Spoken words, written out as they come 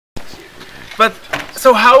But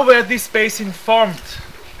so how were these basins formed?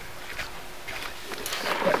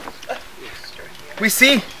 We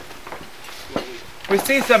see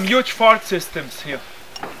some huge fault systems here.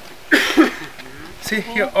 See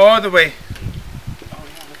here all the way.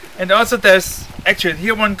 And also there's actually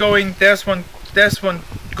here one going, there's one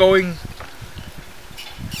going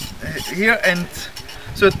here, and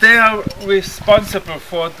so they are responsible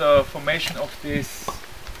for the formation of this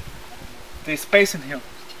basin here.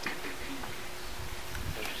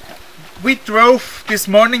 We drove this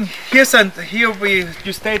morning here, and here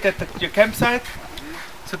you stayed at your campsite.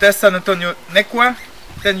 So that's San Antonio Necua.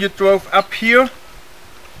 Then you drove up here,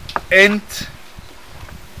 and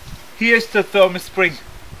here's the thermal spring.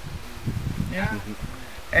 Yeah.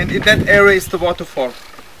 And in that area is the waterfall.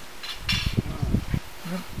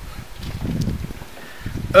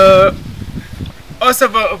 Also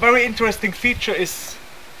a very interesting feature is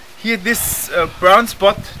here this brown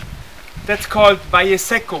spot that's called Valle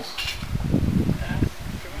Seco.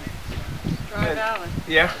 Dry Valley.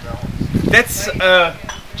 Yeah, that's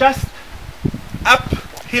just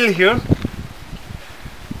uphill here,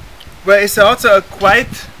 where is also a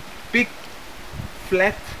quite big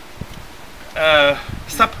flat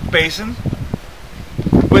sub-basin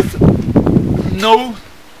with no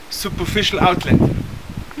superficial outlet.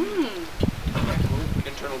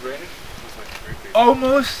 Internal drainage?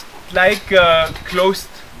 Almost like a closed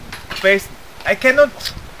basin. I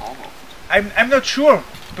cannot. I'm not sure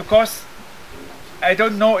because I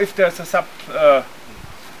don't know if there's a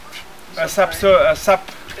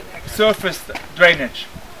subsurface drainage,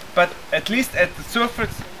 but at least at the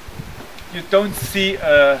surface you don't see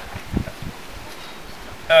a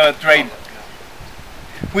drain,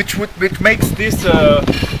 which makes this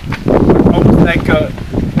almost like a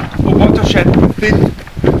watershed within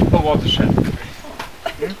a watershed.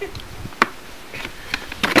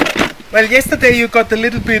 Well, yesterday you got a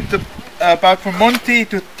little bit about from Monty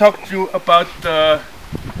to talk to you about the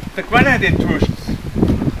granite intrusions.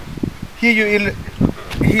 Here you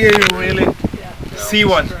really see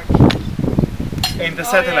one in the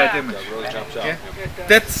satellite image. That really jumps out. Yeah.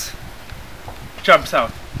 That jumps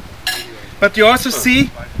out. But you also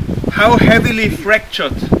see how heavily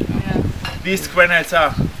fractured these granites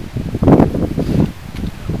are.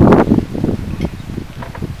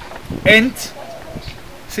 And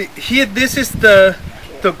see here, this is the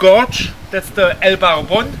gorge, that's the El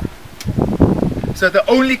Barbon. So the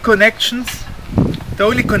only connection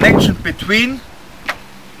between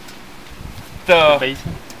the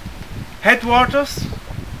headwaters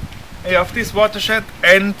of this watershed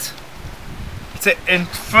and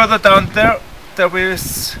further down there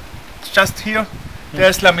is just here,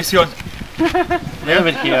 there's La Misión. A little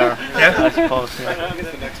bit here, Yeah. I suppose.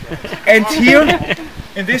 Yeah. And here,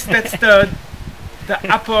 in this, that's the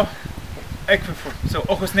upper aquifer, so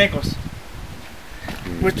Ojos Negros,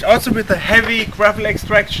 which also with a heavy gravel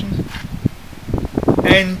extraction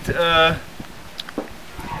and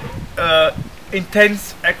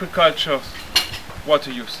intense agriculture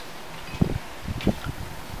water use.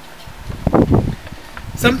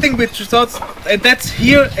 Something which is also, and that's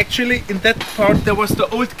here actually in that part, there was the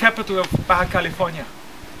old capital of Baja California,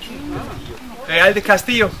 Real de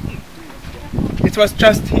Castillo. It was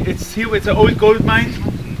just, it's here with the old gold mine,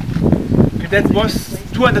 and that was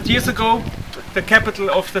 200 years ago the capital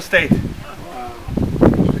of the state.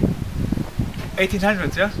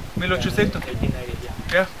 1800s, yeah? 1800.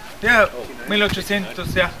 Yeah, yeah,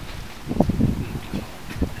 1800, yeah.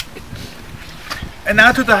 And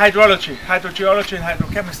now to the hydrology and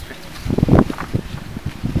hydrochemistry.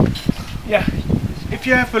 Yeah, if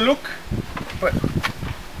you have a look,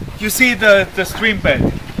 you see the stream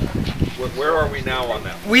bed. Where are we now on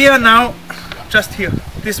that? We are now just here,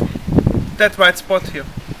 that white spot here.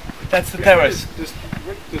 That's the terrace. Does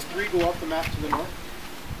 3 go off the map to the north?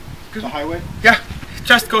 The highway? Yeah, it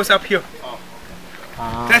just goes up here.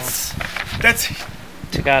 Ah, That's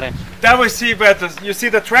got it. that we see where you see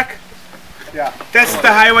the track. Yeah. That's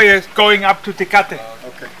the highway going up to Tecate.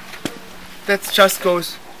 Okay. That just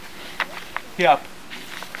goes here up.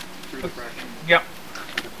 Through the fraction. Yeah,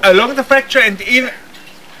 along the fracture, and in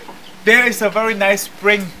there is a very nice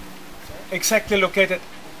spring exactly located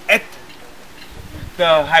at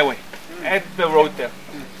the highway, at the road there.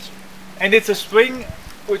 And it's a spring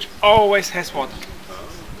which always has water.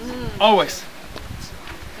 Always.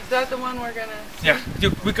 Is that the one we're gonna see? Yeah,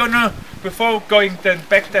 we're gonna, before going then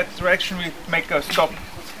back that direction, we make a stop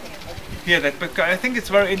here. That because I think it's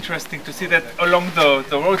very interesting to see that along the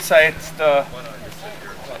roadside,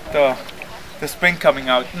 the spring coming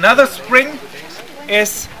out. Another spring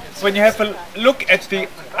is when you have a look at the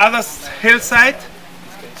other hillside.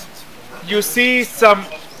 you see some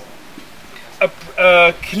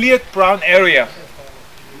cleared brown area,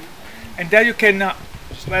 and there you can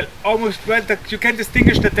you can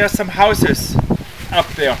distinguish that there are some houses up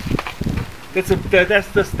there. That's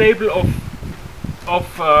the stable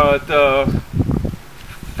of the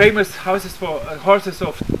famous houses for horses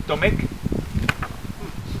of Domecq,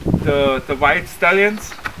 the white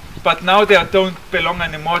stallions. But now they don't belong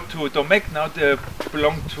anymore to Domecq. Now they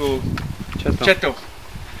belong to Cetto.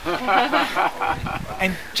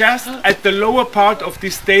 And just at the lower part of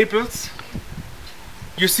these stables,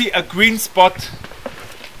 you see a green spot,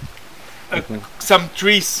 some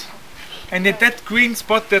trees, and in that green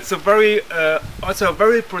spot, that's a very also a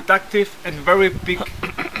very productive and very big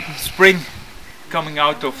spring coming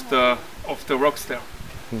out of the rocks there,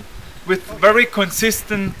 with very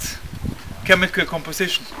consistent chemical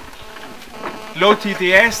composition, low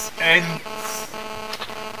TDS and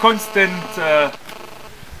constant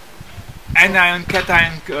anion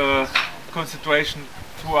cation concentration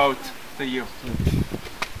throughout the year.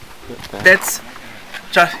 That's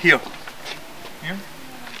just here. Yeah?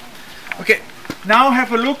 Okay, now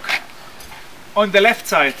have a look on the left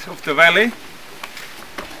side of the valley.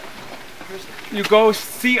 You go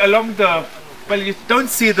see along the, well, you don't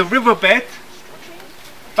see the riverbed,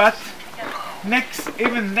 but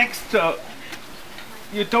even next to,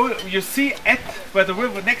 you see at where the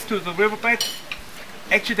river, next to the riverbed,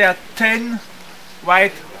 actually there are 10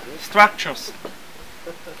 white structures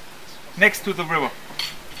next to the river.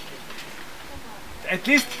 At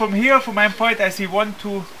least from here, from my point, I see 1,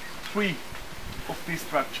 2, 3 of these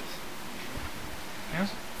structures. Yeah?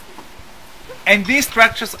 And these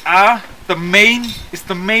structures are the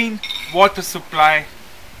main water supply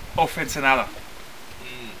of Ensenada.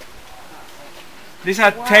 These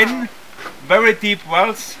are 10 very deep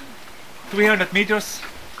wells, 300 meters,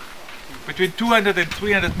 between 200 and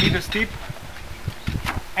 300 meters deep,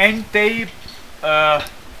 and they are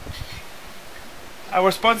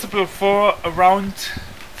responsible for around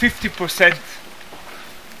 50%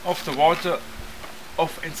 of the water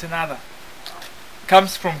of Ensenada.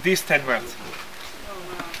 Comes from these 10 wells. Oh,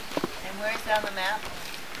 wow. And where's it on the map?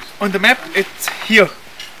 On the map, it's here.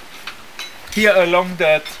 Here along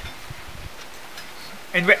that.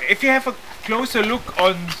 And if you have a closer look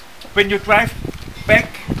on when you drive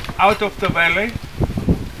back out of the valley,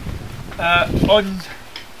 on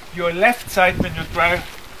your left side when you drive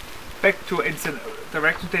back to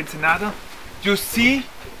direction to Ensenada, you see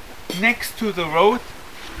next to the road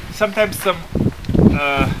sometimes some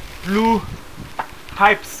blue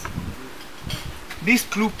pipes. These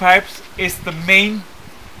blue pipes is the main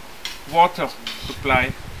water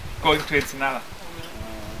supply going to Ensenada.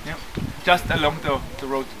 Yeah, just along the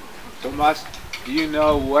road. Tomas, do you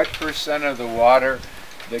know what percent of the water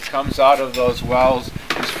that comes out of those wells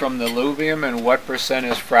is from the alluvium and what percent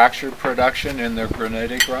is fractured production in the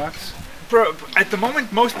granitic rocks? At the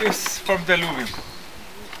moment, most is from the alluvium.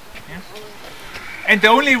 Yeah. And the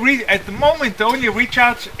only at the moment the only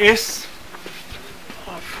recharge is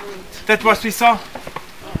that what we saw.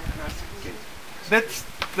 That's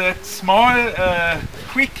that small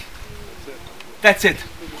creek. That's it.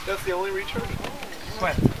 That's the only recharge?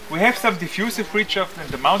 Well, we have some diffusive recharge in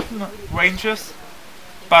the mountain ranges,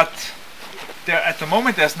 but there at the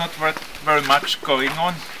moment there's not very much going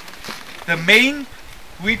on. The main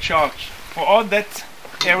recharge for all that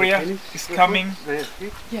area is coming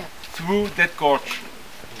through that gorge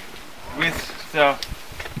with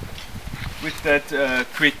that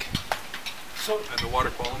creek. So, and the water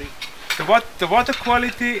quality? The water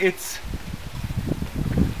quality, it's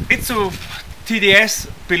a TDS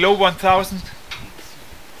below 1000.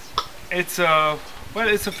 It's a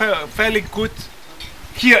fairly good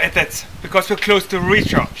here at that, because we're close to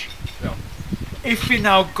recharge. Yeah. If we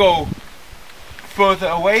now go further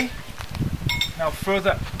away,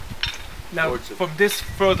 from this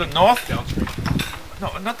further north, Downstream?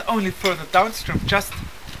 no, not only further downstream, just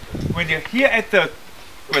when you're here at the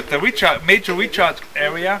major recharge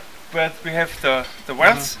area where we have the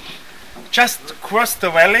wells, just across the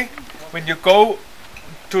valley, when you go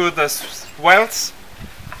to the wells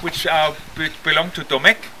which belong to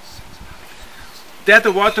Domecq, there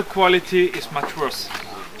the water quality is much worse.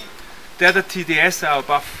 There the TDS are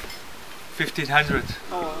above 1500.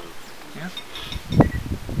 Oh. Yeah?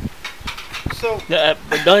 So,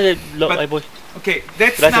 Okay,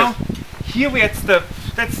 that's now, here we at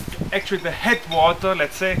that's actually the headwater,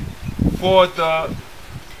 let's say, for the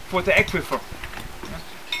aquifer.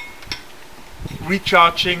 Yeah?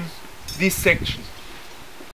 Recharging this section.